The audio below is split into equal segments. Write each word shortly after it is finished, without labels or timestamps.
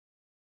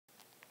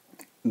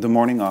The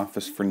morning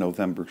office for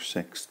November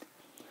 6th.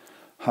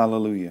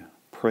 Hallelujah.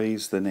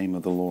 Praise the name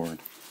of the Lord.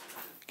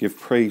 Give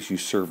praise, you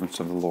servants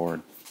of the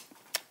Lord.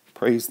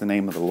 Praise the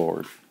name of the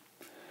Lord.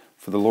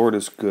 For the Lord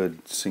is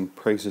good. Sing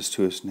praises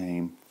to his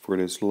name, for it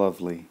is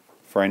lovely.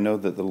 For I know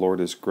that the Lord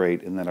is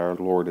great, and that our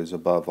Lord is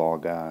above all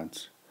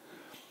gods.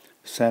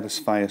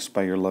 Satisfy us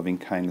by your loving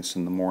kindness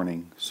in the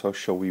morning, so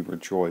shall we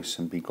rejoice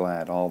and be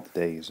glad all the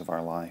days of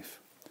our life.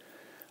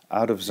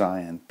 Out of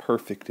Zion,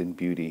 perfect in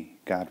beauty,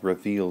 God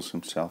reveals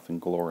himself in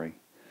glory.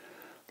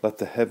 Let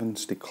the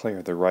heavens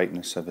declare the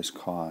rightness of his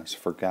cause,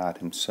 for God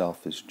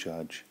himself is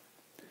judge.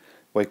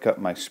 Wake up,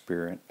 my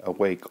spirit,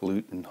 awake,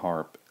 lute and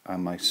harp, I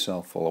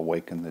myself will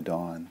awaken the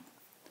dawn.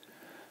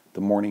 The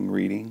morning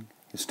reading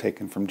is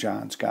taken from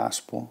John's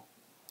Gospel,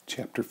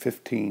 chapter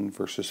 15,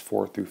 verses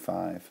 4 through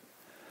 5.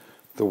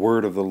 The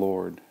word of the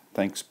Lord,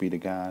 thanks be to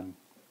God.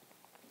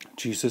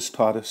 Jesus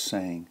taught us,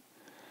 saying,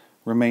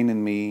 Remain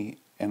in me,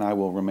 and I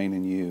will remain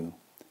in you.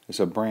 As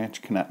a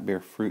branch cannot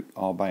bear fruit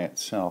all by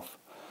itself,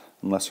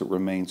 unless it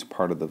remains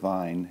part of the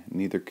vine,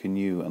 neither can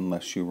you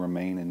unless you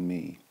remain in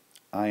me.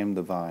 I am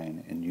the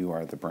vine, and you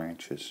are the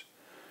branches.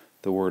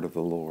 The word of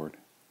the Lord.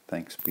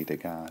 Thanks be to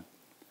God.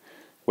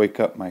 Wake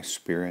up, my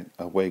spirit,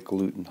 awake,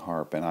 lute and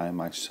harp, and I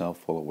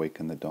myself will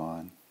awaken the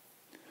dawn.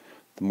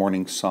 The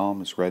morning psalm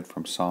is read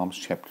from Psalms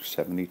chapter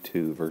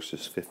 72,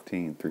 verses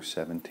 15 through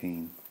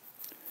 17.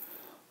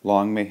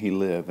 Long may he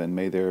live, and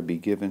may there be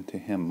given to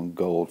him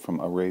gold from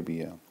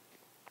Arabia.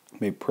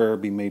 May prayer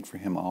be made for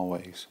him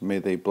always. May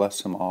they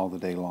bless him all the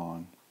day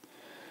long.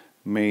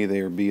 May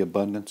there be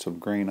abundance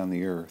of grain on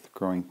the earth,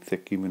 growing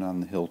thick even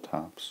on the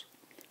hilltops.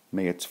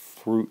 May its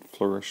fruit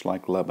flourish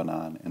like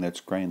Lebanon, and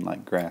its grain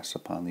like grass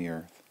upon the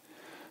earth.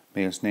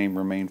 May his name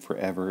remain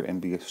forever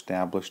and be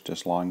established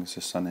as long as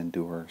the sun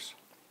endures.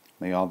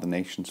 May all the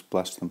nations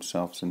bless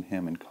themselves in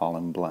him and call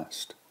him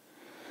blessed.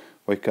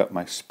 Wake up,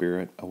 my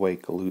spirit,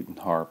 awake, lute and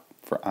harp,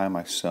 for I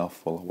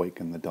myself will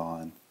awaken the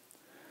dawn.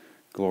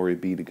 Glory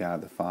be to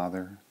God the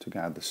Father, to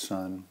God the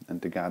Son,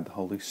 and to God the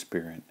Holy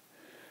Spirit,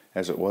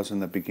 as it was in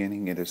the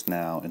beginning, it is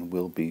now, and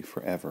will be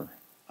forever.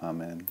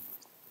 Amen.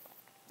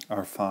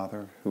 Our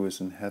Father, who is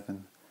in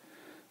heaven,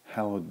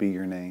 hallowed be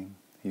your name.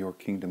 Your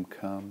kingdom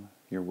come,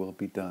 your will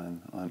be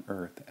done, on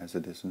earth as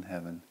it is in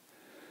heaven.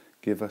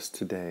 Give us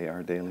today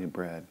our daily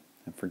bread,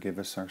 and forgive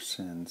us our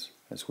sins,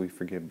 as we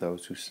forgive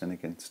those who sin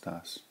against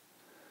us.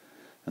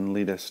 And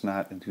lead us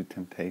not into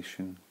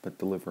temptation, but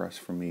deliver us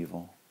from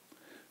evil.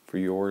 For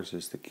yours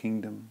is the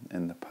kingdom,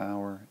 and the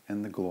power,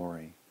 and the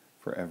glory,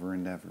 forever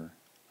and ever.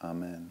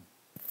 Amen.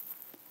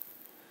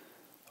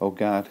 O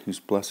God, whose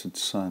blessed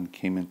Son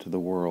came into the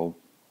world,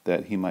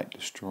 that he might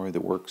destroy the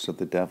works of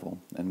the devil,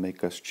 and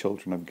make us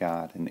children of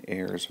God, and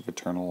heirs of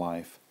eternal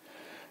life,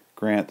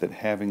 grant that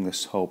having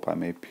this hope I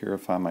may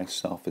purify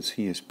myself as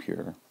he is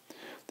pure,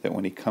 that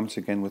when he comes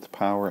again with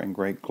power and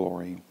great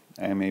glory,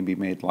 I may be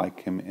made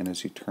like him in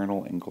his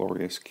eternal and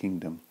glorious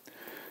kingdom,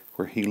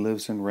 where he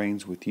lives and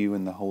reigns with you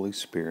in the Holy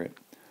Spirit,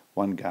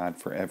 one God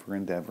forever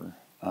and ever.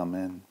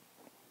 Amen.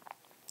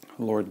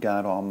 Lord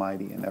God,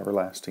 almighty and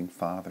everlasting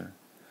Father,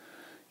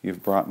 you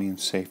have brought me in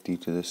safety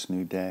to this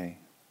new day.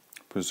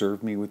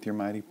 Preserve me with your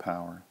mighty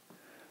power,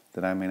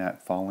 that I may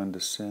not fall into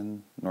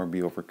sin, nor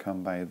be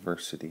overcome by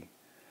adversity.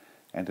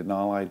 And in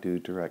all I do,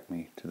 direct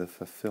me to the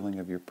fulfilling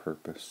of your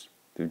purpose,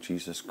 through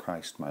Jesus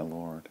Christ my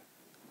Lord.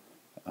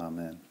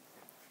 Amen.